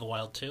 Breath of the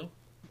Wild 2?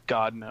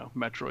 God, no.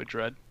 Metroid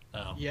Dread.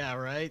 Oh. Yeah,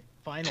 right?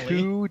 Finally.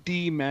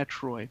 2D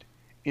Metroid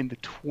in the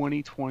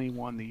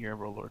 2021, the year of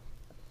our Lord.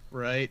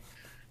 Right.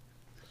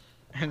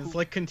 And it's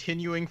like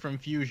continuing from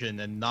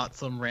Fusion and not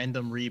some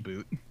random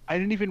reboot. I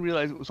didn't even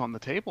realize it was on the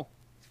table.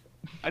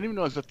 I didn't even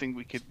know it was a thing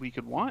we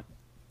could want.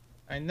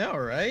 I know,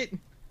 right?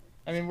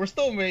 I mean, we're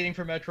still waiting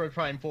for Metroid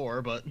Prime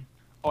 4, but...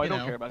 Oh, I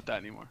don't care about that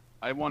anymore.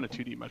 I want a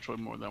 2D Metroid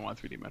more than I want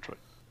a 3D Metroid.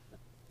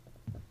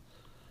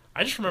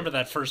 I just remember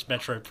that first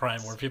Metroid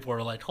Prime where people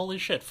were like, holy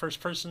shit,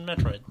 first-person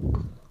Metroid.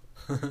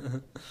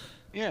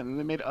 Yeah, and then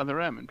they made Other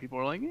M, and people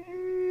were like,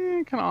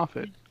 kind of off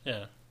it.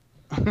 Yeah.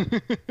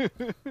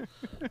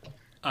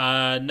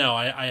 No,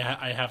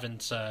 I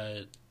haven't.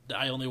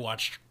 I only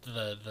watched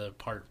the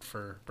part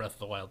for Breath of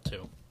the Wild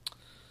 2.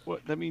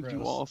 What that means? Gross.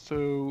 You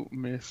also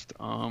missed.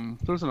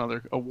 There's a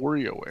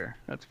WarioWare.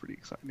 That's pretty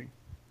exciting.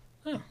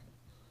 Oh,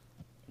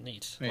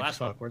 neat. Wait,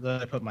 fuck, where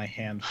did I put my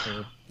hand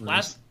for?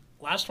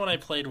 Last one I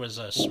played was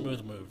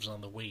Smooth Moves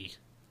on the Wii,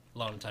 a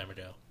long time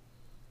ago.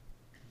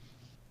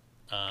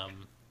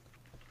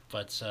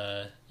 But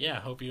yeah,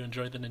 hope you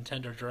enjoyed the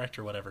Nintendo Direct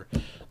or whatever.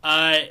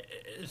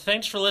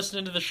 Thanks for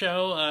listening to the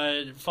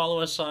show. Follow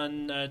us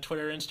on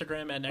Twitter,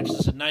 Instagram at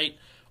Nexus at Night,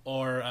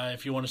 or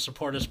if you want to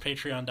support us,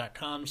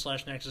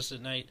 patreon.com/Nexus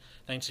at Night.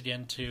 Thanks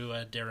again to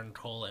Darren,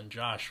 Cole, and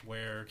Josh.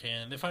 Where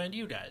can they find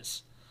you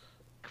guys?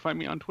 You can find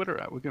me on Twitter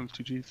at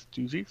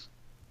Wiggums2Gs.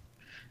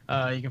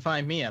 You can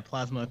find me at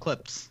Plasma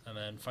Eclipse. And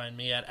then find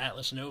me at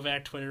Atlas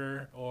Novak,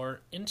 Twitter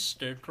or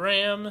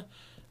Instagram.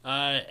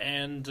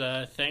 And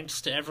thanks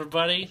to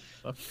everybody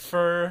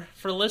for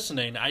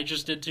listening. I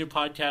just did 2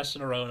 podcasts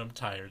in a row and I'm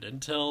tired.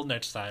 Until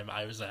next time,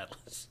 I was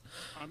Atlas.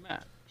 I'm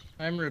Matt.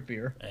 I'm Root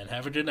Beer. And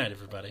have a good night,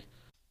 everybody.